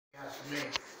to me.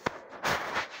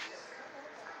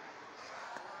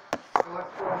 So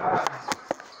what's going on?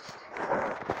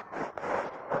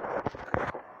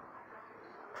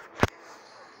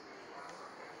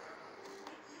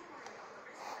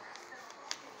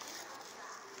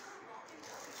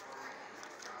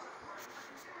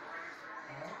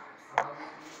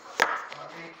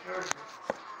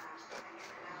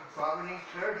 Probably need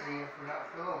surgery if you're not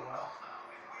feeling well.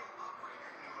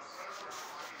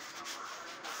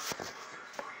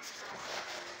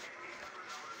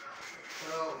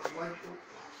 So, what you...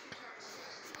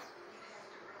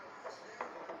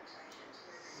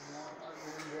 I've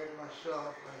been in bed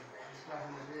myself, and there's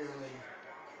nothing to do, and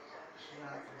it's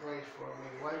not the place for me.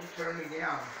 Why'd you turn me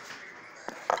down?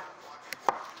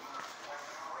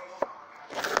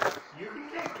 You can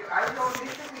take care. I don't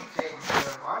need to be taken care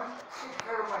of. I'm taking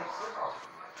care of myself.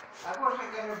 I wasn't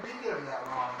going to be there that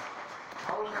long.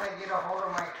 I was going to get a hold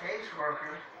of my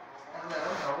caseworker and let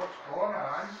them know what's going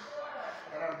on.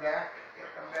 And I'm back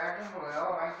and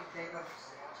well. I can take a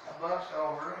bus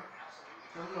over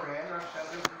to Marin, or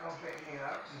somebody can come pick me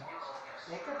up.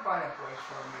 And they can find a place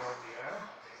for me over there.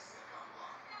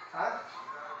 Huh?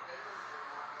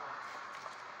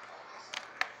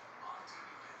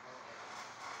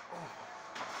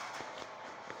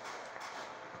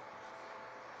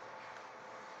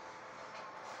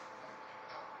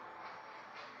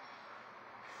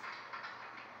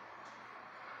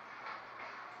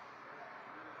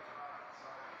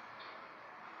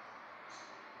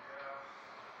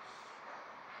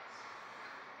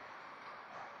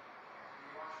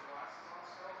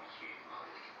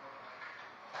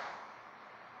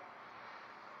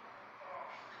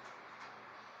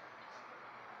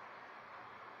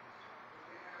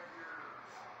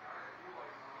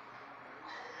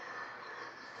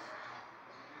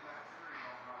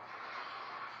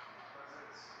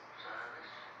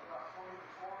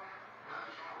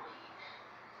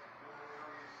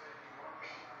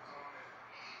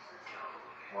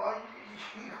 Well,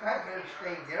 you guys better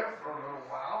stay there for a little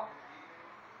while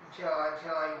until I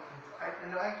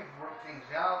could work things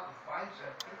out and find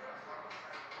something.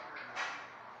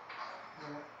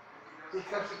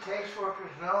 Because the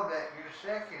caseworkers know that you're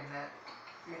sick and that,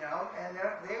 and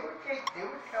they would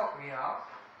help me out.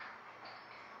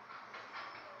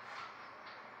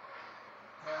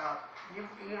 Now, you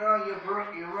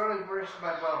really burst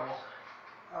my bubble.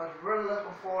 I was really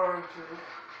looking forward to it.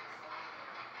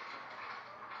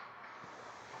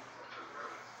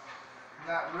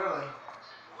 Not really.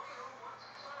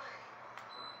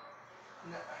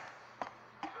 No.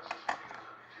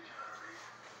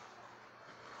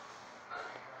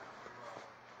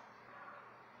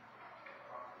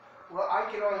 Well, I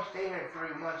can only stay here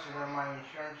 3 months and then my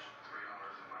insurance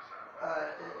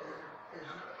is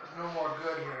no more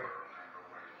good here.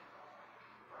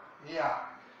 Yeah,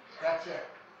 that's it.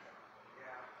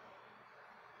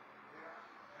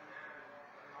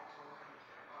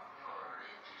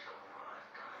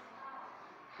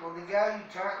 Well, the guy you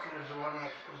talked to is the one that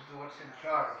is what's in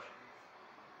charge.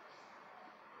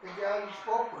 The guy you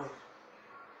spoke with.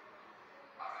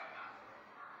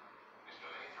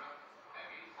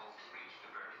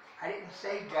 I didn't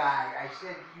say guy. I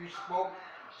said you spoke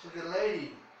to the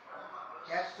lady.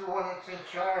 That's the one that's in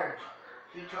charge.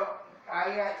 She told,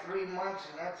 I got 3 months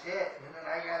and that's it, and then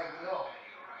I gotta go.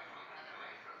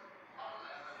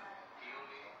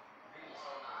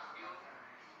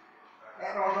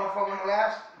 I don't know if I'm gonna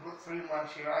last 3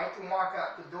 months here. I can walk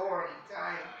out the door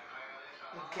anytime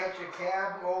and catch a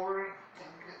cab over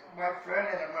and my friend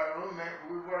and my roommate,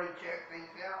 we've already checked things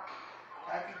out.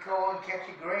 I could go and catch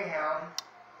a Greyhound.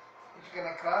 It's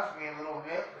gonna cost me a little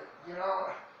bit, but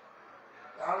I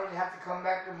don't even have to come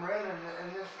back to Marin and then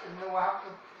I'll have to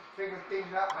figure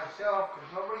things out myself because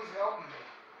nobody's helping me.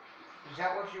 Is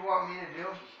that what you want me to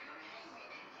do?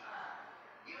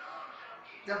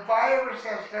 The virus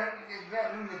has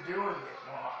nothing to do with it.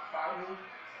 Well,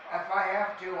 if I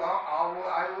have to,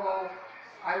 I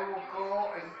will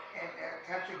go and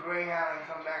catch a Greyhound and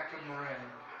come back to Marin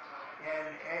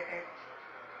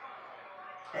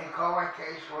and call my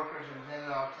caseworkers and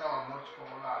then I'll tell them what's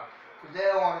going on because they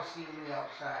don't want to see me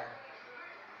outside.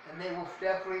 And they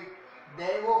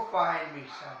will find me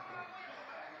something.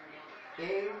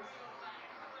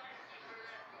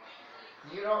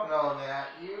 You don't know that.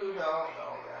 You don't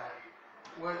know that.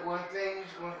 When things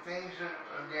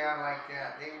are down like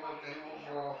that, they will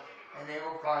go and they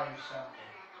will find me something.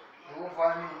 They will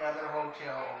find me another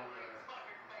hotel over there.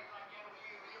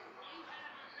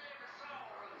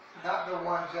 Not the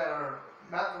ones that.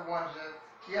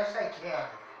 Yes, I can.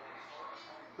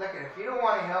 Look, if you don't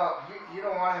want to help, you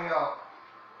don't want to help,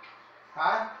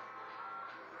 huh?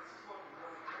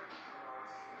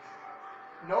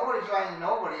 Nobody's lying to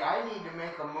nobody. I need to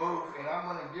make a move, and I'm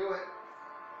going to do it.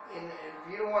 And if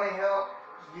you don't want to help,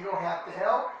 you don't have to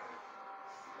help.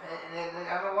 And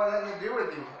I don't want nothing to do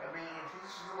with you. I mean, if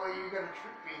this is the way you're going to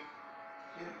treat me,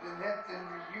 then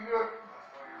you go.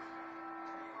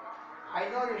 I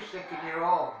know you're sick and you're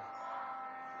old.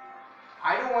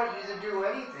 I don't want you to do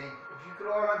anything. If you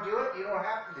don't want to do it, you don't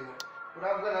have to do it. But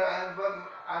I'm gonna.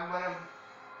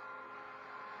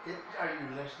 Are you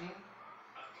listening?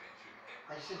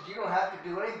 I said you don't have to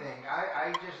do anything.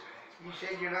 You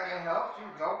said you're not gonna help. You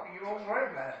don't worry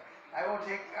about it. I will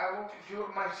do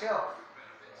it myself.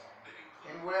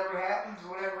 And whatever happens to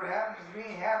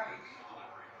me happens.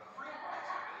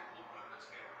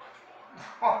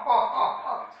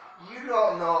 You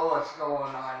don't know what's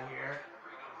going on here.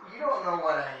 You don't know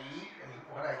what I eat and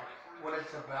what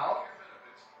it's about.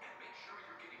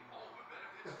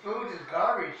 The food is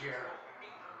garbage here.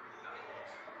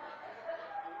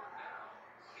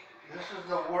 This is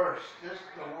the worst. This is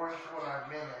the worst one I've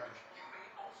been in.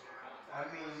 I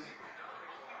mean,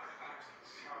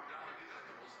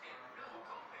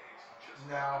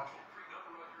 now,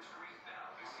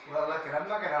 well, look, I'm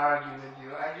not going to argue with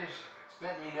you. I just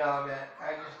let you know that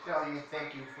I just tell you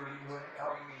thank you for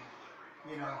helping me.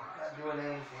 You know, not doing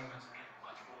anything.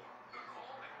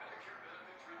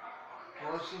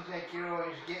 Well, it seems like you're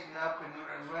always getting up and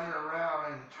running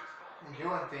around and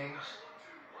doing things.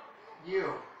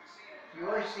 You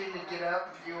always seem to get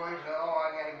up, you always say, oh, I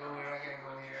gotta go here, I gotta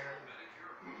go here.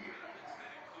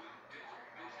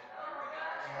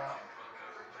 Yeah.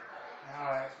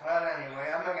 Alright, well anyway,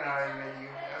 I'm not gonna argue with you.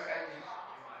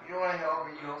 You don't want to help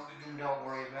me, then don't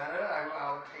worry about it. I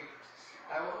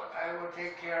will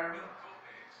take care of it.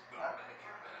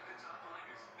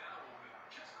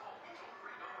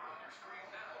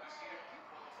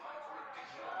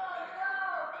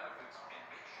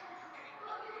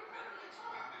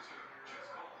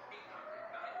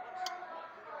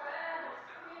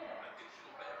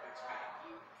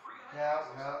 Yeah,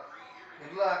 well,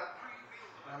 good luck.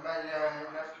 I might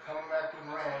end up coming back to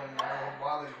Moran and I won't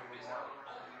bother you anymore.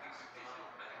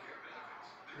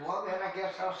 Well, then I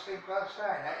guess I'll sleep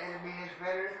outside. I mean, it's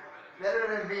better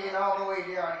than being all the way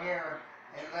down here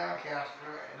in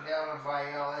Lancaster and down by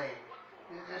LA.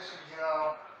 This is, if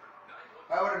I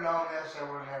would have known this, I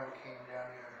would have never came down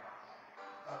here.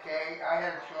 Okay, I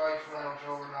had a choice when I was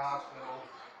over in the hospital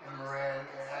in Marin,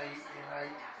 and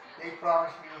they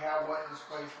promised me what this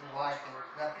place was like, and it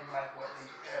was nothing like what they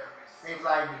said. They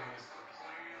lied to me.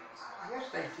 Yes,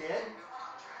 they did.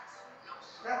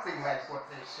 Nothing like what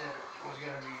they said it was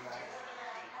going to be like.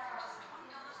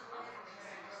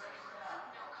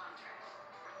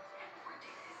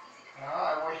 Well,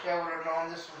 I wish I would have known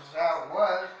this was how it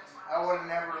was. I would have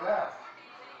never left.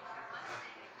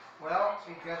 Well,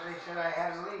 because they said I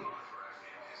had to leave.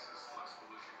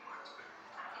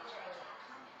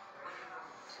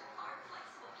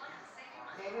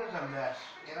 It is a mess,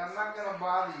 and I'm not going to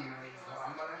bother you anymore.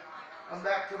 I'm going to come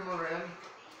back to Marin.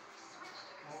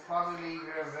 We'll probably leave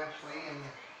here eventually, and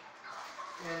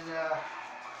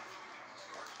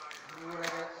do what I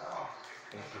got. Oh,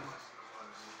 thank you.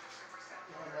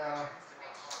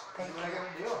 And do what I got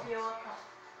to do. You're welcome.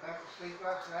 I have to sleep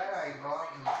outside. I go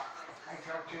out and I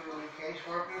talk to the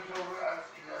caseworkers over at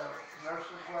the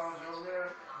nurses while I was over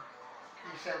there.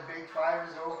 He said Big 5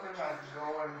 is open. I can go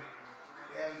and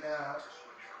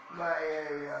buy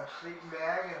a sleeping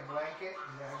bag and a blanket,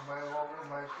 and then buy over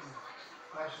and buy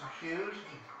some shoes.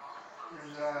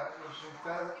 And there's some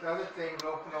other things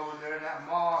open over there in that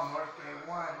mall on North Bay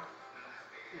 1.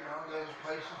 There's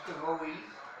places to go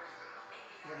eat.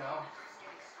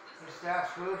 There's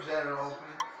fast foods that are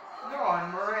open. No, in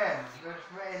Marin.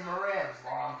 In Marin,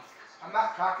 Mom. I'm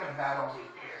not talking about over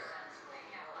here.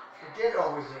 Forget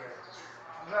over there.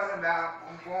 I'm talking about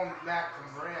I'm going back to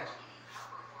Marin.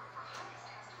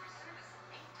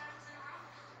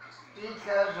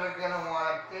 Because they're going to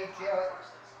want, they tell it.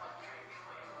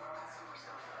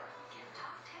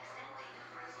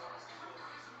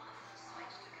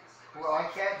 Well, I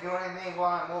can't do anything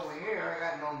while I'm over here. I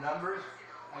got no numbers.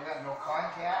 I got no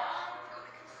contacts.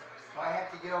 So I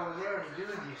have to get over there to do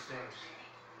these things.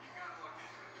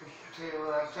 To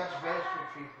touch base with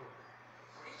people.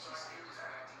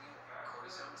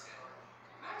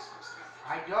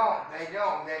 I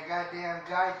don't. That goddamn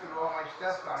guy threw all my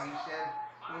stuff out. He said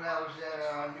when I was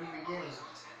at New Beginnings,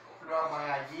 threw out my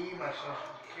ID, my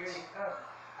social security.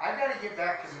 I gotta get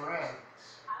back to Marin.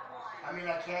 I mean,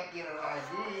 I can't get an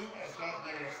ID. I can't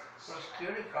get a social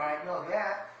security card. I know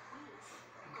that.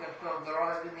 Because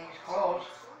everything's closed.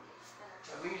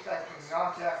 At least I can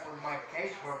contact with my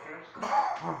caseworkers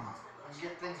and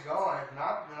get things going. If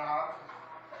not, then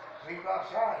sleep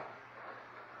outside.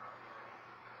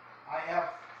 I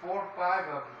have 4 or 5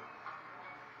 of them.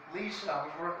 Lisa, I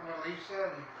was working with Lisa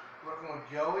and working with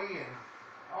Joey and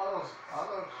all those,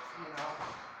 you know.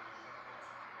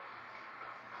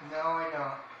 No, I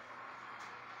don't.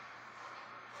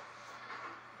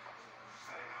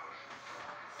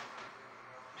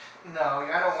 No,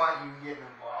 I don't want you getting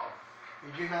involved.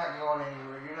 Because you're not going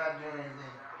anywhere. You're not doing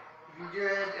anything. If you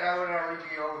did, I would already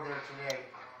be over there today.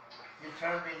 You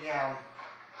turned me down.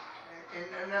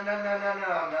 No, no, no, no, no,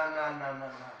 no, no, no, no,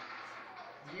 no.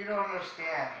 You don't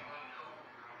understand.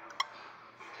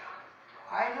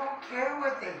 I don't care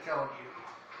what they told you.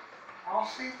 I'll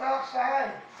sleep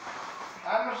outside.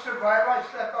 I'm a survivor. I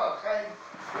slept outside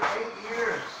for 8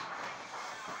 years.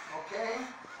 Okay?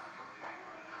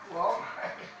 Well,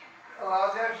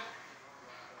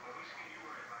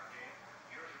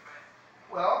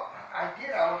 I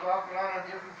did. I was off and on a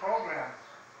different program.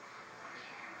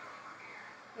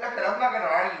 Look, I'm not going to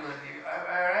argue with you.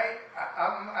 All right?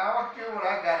 I'll do what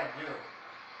I got to do.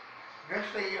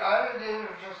 Basically, all I did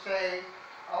was just say,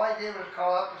 all I did was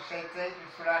call up and say thank you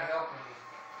for not helping me.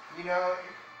 You know,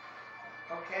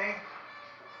 okay?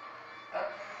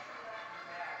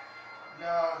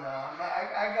 No,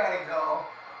 I gotta go.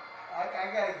 I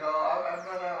gotta go. I'm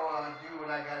gonna do what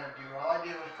I gotta do. All I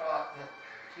did was call up to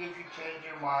see if you change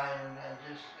your mind and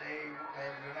just say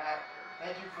that you're not,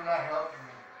 thank you for not helping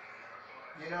me.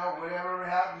 You know, whatever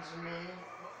happens to me.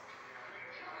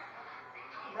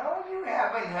 No, you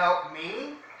haven't helped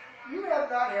me. You have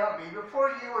not helped me.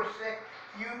 Before you were sick,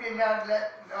 you did not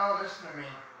listen to me.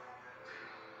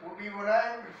 Before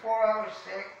I was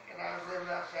sick and I was living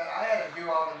outside, I had to do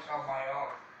all this on my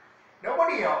own.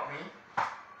 Nobody helped me.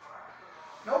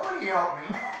 Nobody helped me.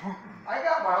 I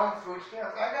got my own food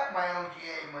stamps. I got my own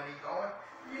GA money going.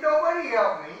 Nobody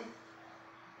helped me.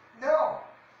 No.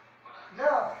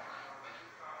 No.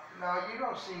 No, you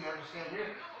don't seem to understand.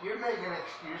 You're making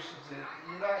excuses.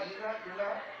 You're not.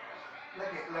 Look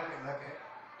at.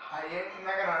 I'm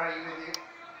not gonna argue with you.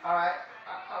 All right,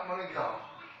 I'm gonna go.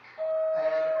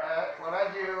 And what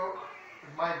I do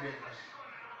is my business.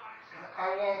 I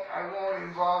won't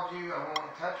involve you. I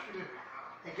won't touch you.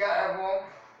 I won't.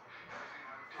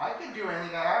 I can do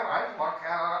anything I walk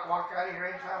out of here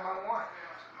anytime I want.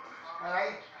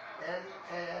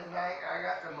 And I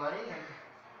got the money and.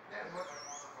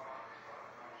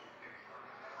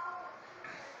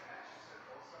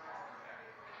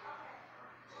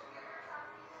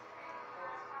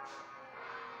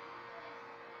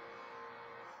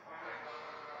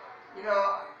 You know,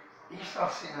 you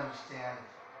don't seem to understand.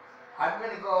 I'm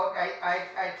gonna go.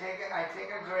 I take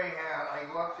a Greyhound. I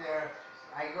go up there.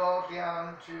 I go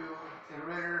down to the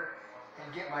Ritter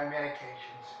and get my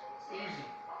medications. Easy.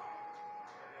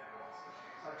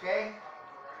 Okay?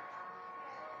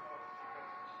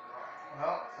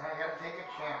 Well, I gotta take a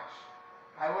chance.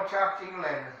 I will talk to you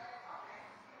later.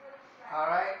 All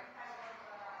right?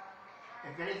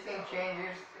 If anything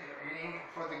changes,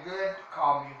 for the good,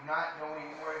 call me. If not, don't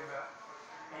even worry about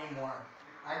it anymore.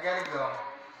 I gotta go.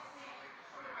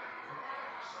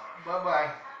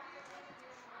 Bye-bye.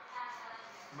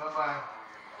 Bye-bye.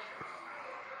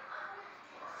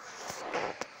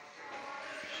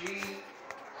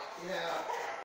 Yeah.